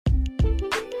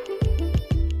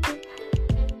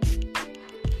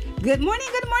Good morning,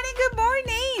 good morning, good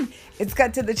morning. It's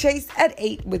Cut to the Chase at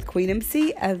 8 with Queen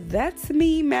MC. That's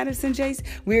me, Madison Chase.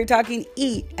 We're talking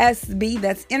ESB,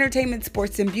 that's entertainment,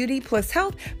 sports, and beauty, plus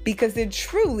health, because it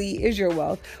truly is your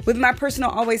wealth. With my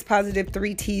personal, always positive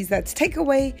 3 T's, that's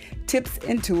takeaway, tips,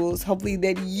 and tools, hopefully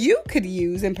that you could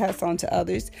use and pass on to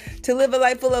others to live a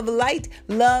life full of light,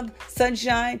 love,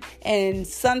 sunshine, and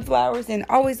sunflowers, and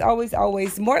always, always,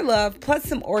 always more love, plus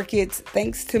some orchids,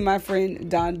 thanks to my friend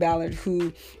Don Ballard,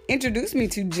 who introduced me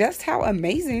to just how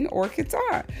amazing orchids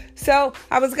are. So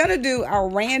I was going to do a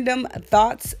random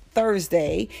thoughts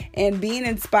Thursday, and being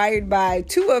inspired by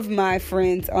 2 of my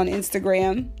friends on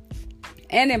Instagram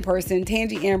and in person,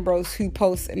 Tangi Ambrose, who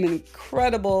posts an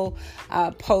incredible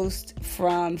post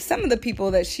from some of the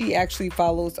people that she actually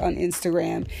follows on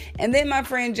Instagram. And then my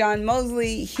friend John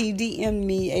Mosley, he DM'd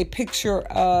me a picture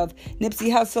of Nipsey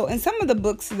Hussle and some of the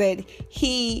books that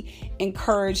he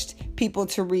encouraged people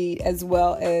to read, as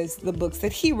well as the books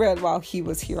that he read while he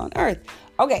was here on Earth.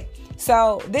 Okay,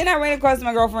 so then I ran across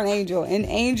my girlfriend Angel, and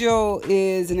Angel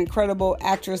is an incredible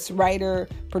actress, writer,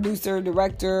 producer,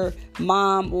 director,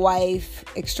 mom, wife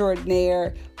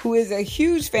extraordinaire, who is a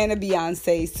huge fan of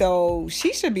Beyonce. So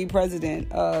she should be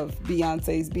president of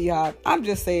Beyonce's Beehive. I'm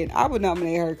just saying, I would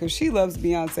nominate her because she loves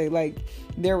Beyonce like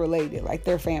they're related, like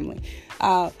they're family.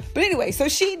 But anyway, so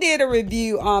she did a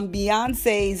review on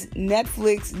Beyonce's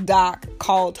Netflix doc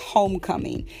called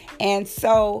Homecoming. And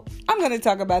so I'm going to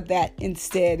talk about that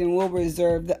instead, and we'll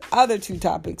reserve the other 2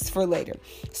 topics for later.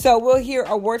 So we'll hear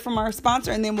a word from our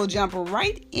sponsor, and then we'll jump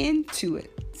right into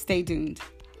it. Stay tuned.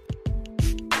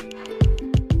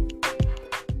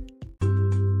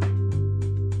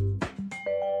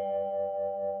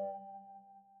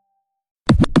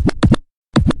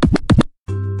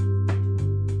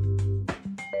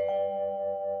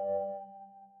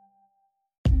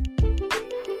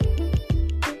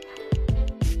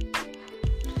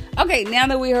 Okay, now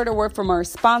that we heard a word from our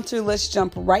sponsor, let's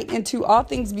jump right into all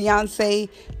things Beyonce,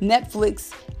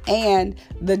 Netflix, and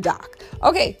the doc.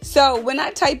 Okay, so when I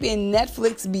type in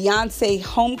Netflix Beyonce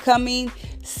Homecoming,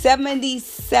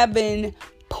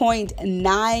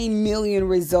 77.9 million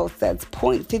results. That's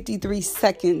 0.53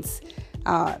 seconds.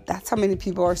 That's how many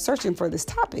people are searching for this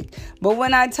topic. But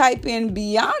when I type in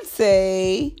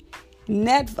Beyonce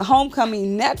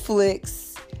Homecoming Netflix,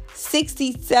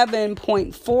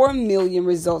 67.4 million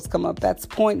results come up. That's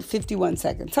 0.51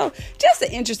 seconds. So just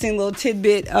an interesting little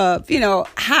tidbit of,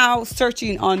 how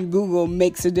searching on Google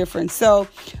makes a difference. So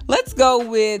let's go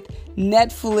with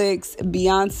Netflix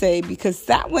Beyonce, because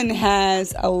that one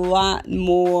has a lot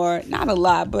more, not a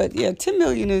lot, but 10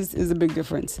 million is a big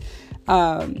difference.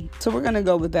 So we're going to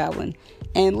go with that one.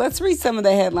 And let's read some of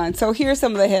the headlines. So here's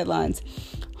some of the headlines.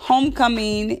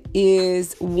 Homecoming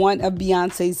is one of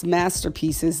Beyonce's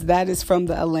masterpieces. That is from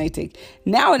The Atlantic.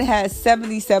 Now it has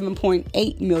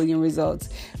 77.8 million results.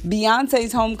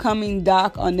 Beyonce's Homecoming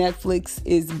doc on Netflix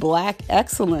is Black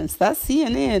Excellence. That's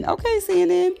CNN. Okay,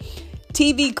 CNN.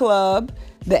 TV Club,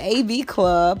 the AV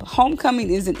Club.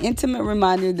 Homecoming is an intimate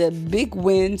reminder that big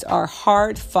wins are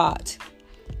hard fought.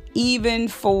 Even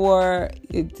for,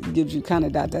 it gives you kind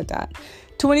of ...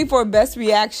 24 best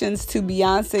reactions to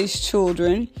Beyonce's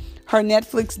children. Her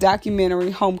Netflix documentary,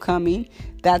 Homecoming.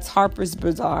 That's Harper's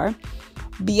Bazaar.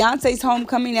 Beyonce's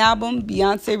Homecoming album.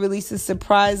 Beyonce releases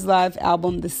surprise live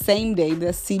album the same day.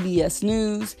 That's CBS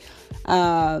News.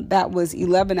 That was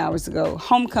 11 hours ago.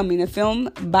 Homecoming, a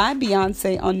film by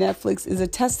Beyonce on Netflix, is a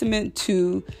testament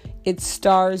to its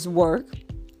star's work.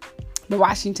 The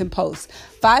Washington Post.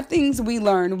 5 things we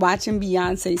learned watching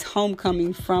Beyonce's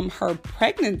Homecoming from her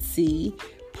pregnancy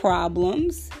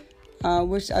problems,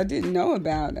 which I didn't know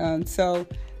about. So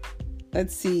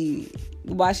let's see.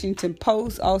 The Washington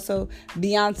Post also.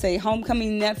 Beyonce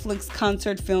Homecoming Netflix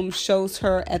concert film shows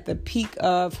her at the peak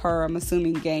of her, I'm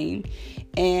assuming, game.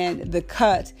 And The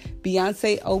Cut.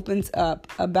 Beyonce opens up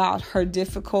about her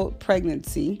difficult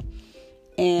pregnancy.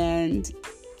 And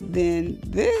then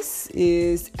this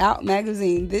is Out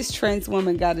Magazine. This trans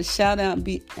woman got a shout out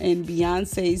in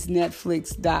Beyonce's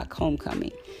Netflix doc Homecoming.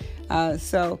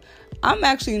 So I'm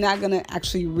actually not going to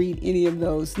actually read any of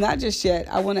those. Not just yet.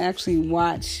 I want to actually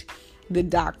watch the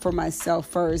doc for myself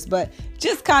first. But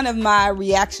just kind of my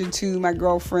reaction to my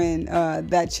girlfriend,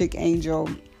 that chick Angel,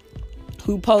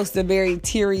 who posted a very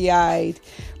teary-eyed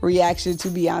reaction to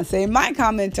Beyonce. And my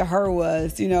comment to her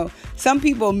was, some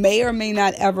people may or may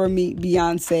not ever meet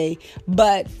Beyonce,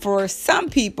 but for some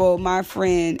people, my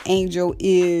friend Angel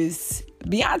is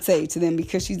Beyonce to them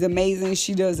because she's amazing.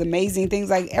 She does amazing things.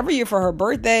 Like every year for her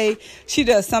birthday, she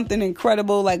does something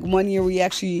incredible. Like one year we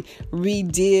actually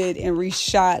redid and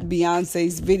reshot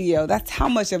Beyonce's video. That's how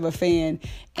much of a fan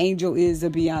Angel is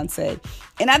of Beyonce.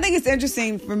 And I think it's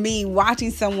interesting for me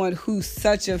watching someone who's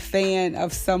such a fan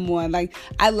of someone. Like,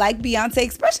 I like Beyonce,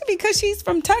 especially because she's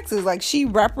from Texas. Like, she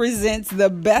represents the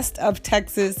best of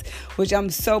Texas, which I'm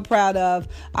so proud of.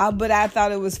 But I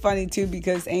thought it was funny too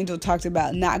because Angel talked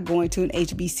about not going to an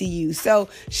HBCU. So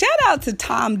shout out to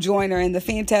Tom Joyner and the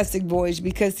Fantastic Voyage,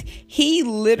 because he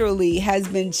literally has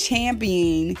been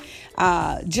championing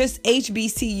just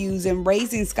HBCUs and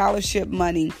raising scholarship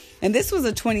money. And this was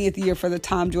the 20th year for the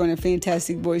Tom Joyner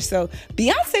Fantastic Voyage. So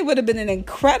Beyonce would have been an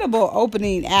incredible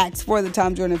opening act for the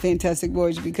Tom Joyner Fantastic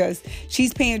Voyage because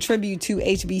she's paying tribute to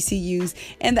HBCUs.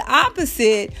 And the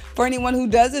opposite, for anyone who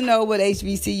doesn't know what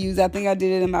HBCUs, I think I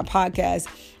did it in my podcast,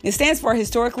 it stands for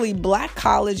Historically Black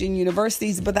College and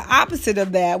Universities. But the opposite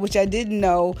of that, which I didn't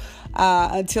know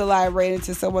until I ran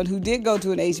into someone who did go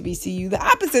to an HBCU, the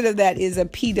opposite of that is a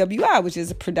PWI, which is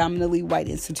a predominantly white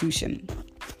institution.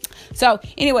 So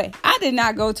anyway, I did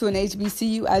not go to an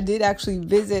HBCU. I did actually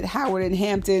visit Howard and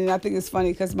Hampton. And I think it's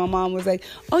funny because my mom was like,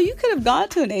 oh, you could have gone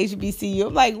to an HBCU.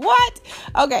 I'm like, what?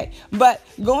 Okay. But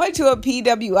going to a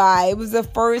PWI, it was the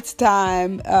first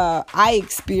time I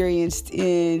experienced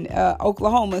in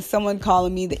Oklahoma someone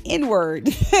calling me the N-word.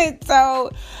 So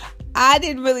I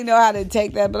didn't really know how to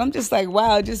take that. But I'm just like,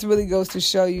 wow, it just really goes to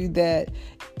show you that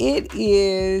it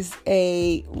is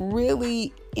a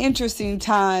really interesting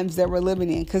times that we're living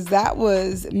in, because that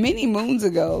was many moons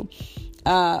ago.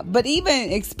 But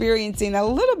even experiencing a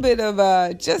little bit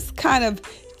of just kind of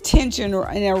tension or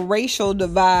in a racial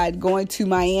divide going to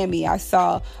Miami, I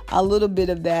saw a little bit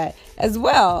of that as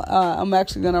well. I'm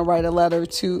actually going to write a letter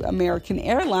to American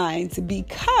Airlines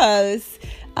because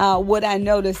what I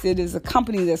noticed, it is a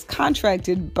company that's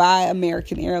contracted by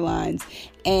American Airlines.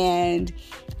 And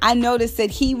I noticed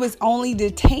that he was only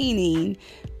detaining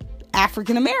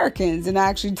African Americans, and I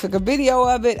actually took a video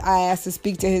of it. I asked to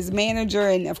speak to his manager,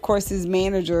 and of course his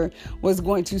manager was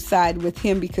going to side with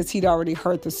him because he'd already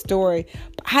heard the story.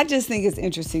 But I just think it's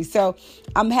interesting. So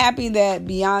I'm happy that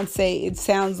Beyonce, it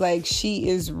sounds like she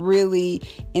is really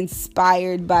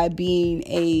inspired by being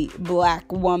a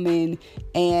Black woman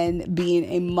and being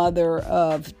a mother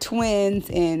of twins,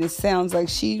 and it sounds like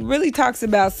she really talks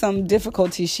about some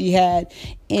difficulty she had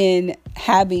in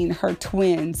having her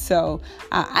twins. So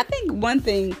I think one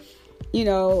thing,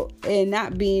 and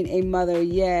not being a mother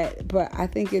yet, but I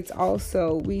think it's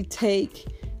also we take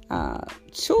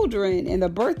children and the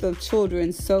birth of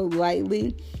children so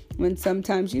lightly, when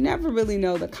sometimes you never really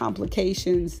know the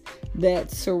complications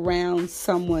that surround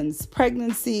someone's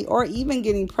pregnancy or even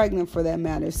getting pregnant for that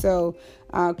matter. So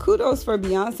kudos for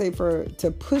Beyonce for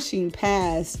pushing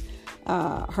past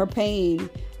her pain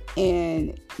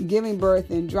and giving birth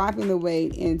and dropping the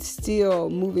weight and still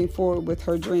moving forward with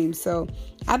her dreams. So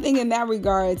I think in that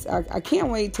regards, I can't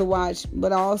wait to watch,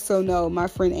 but I also know my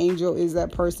friend Angel is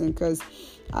that person because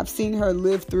I've seen her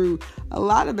live through a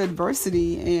lot of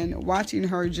adversity, and watching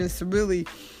her just really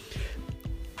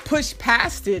push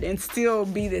past it and still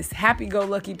be this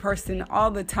happy-go-lucky person all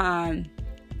the time,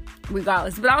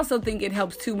 regardless. But I also think it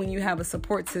helps too when you have a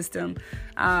support system,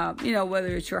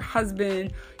 whether it's your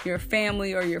husband, your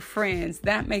family, or your friends.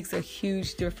 That makes a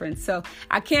huge difference. So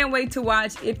I can't wait to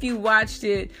watch. If you watched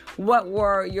it, what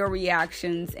were your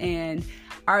reactions? And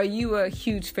are you a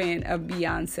huge fan of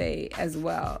Beyonce as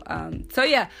well? So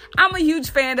yeah, I'm a huge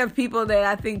fan of people that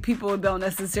I think people don't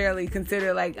necessarily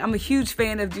consider. Like, I'm a huge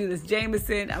fan of Judith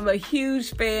Jameson. I'm a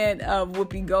huge fan of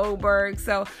Whoopi Goldberg.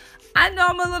 So I know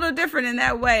I'm a little different in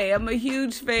that way. I'm a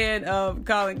huge fan of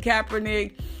Colin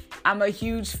Kaepernick. I'm a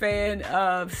huge fan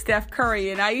of Steph Curry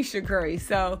and Ayesha Curry.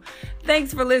 So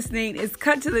thanks for listening. It's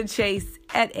Cut to the Chase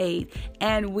at 8,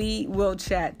 and we will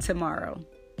chat tomorrow.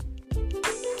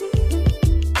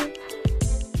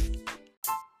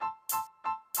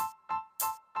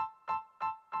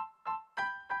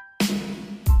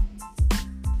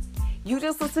 You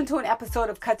just listened to an episode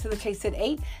of Cut to the Chase at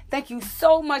 8. Thank you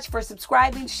so much for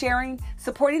subscribing, sharing,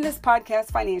 supporting this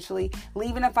podcast financially,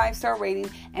 leaving a 5-star rating,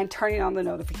 and turning on the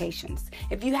notifications.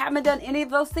 If you haven't done any of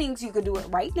those things, you could do it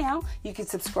right now. You could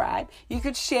subscribe, you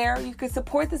could share, you could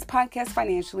support this podcast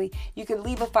financially, you could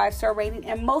leave a 5-star rating,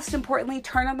 and most importantly,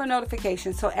 turn on the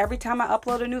notifications so every time I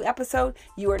upload a new episode,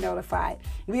 you are notified.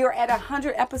 We are at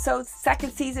 100 episodes,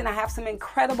 second season. I have some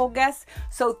incredible guests,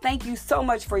 so thank you so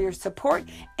much for your support,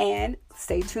 and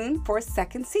stay tuned for a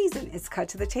second season. It's Cut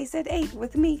to the Chase at 8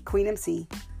 with me, Queen MC.